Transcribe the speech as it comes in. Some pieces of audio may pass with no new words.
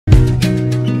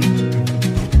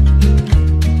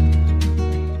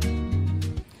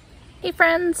Hey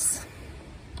friends!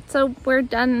 So we're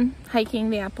done hiking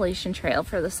the Appalachian Trail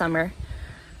for the summer.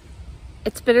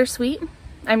 It's bittersweet.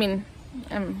 I mean,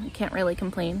 I can't really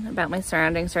complain about my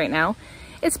surroundings right now.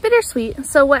 It's bittersweet.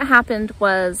 So what happened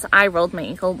was I rolled my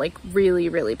ankle like really,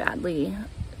 really badly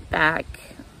back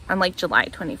on like July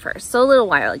 21st. So a little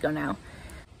while ago now.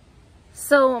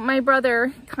 So my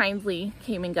brother kindly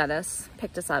came and got us,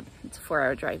 picked us up. It's a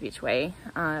 4-hour drive each way.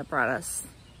 Brought us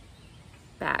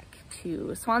back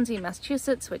to Swansea,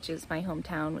 Massachusetts, which is my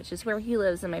hometown, which is where he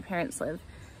lives and my parents live.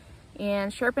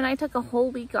 And Sharp and I took a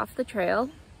whole week off the trail.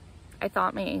 I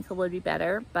thought my ankle would be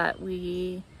better, but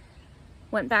we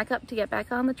went back up to get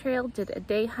back on the trail, did a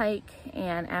day hike,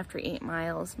 and after 8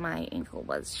 miles, my ankle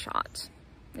was shot.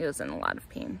 It was in a lot of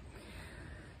pain.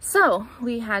 So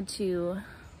we had to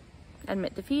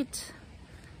admit defeat.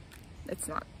 It's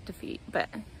not defeat, but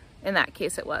in that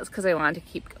case it was, because I wanted to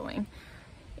keep going.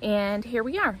 And here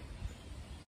we are.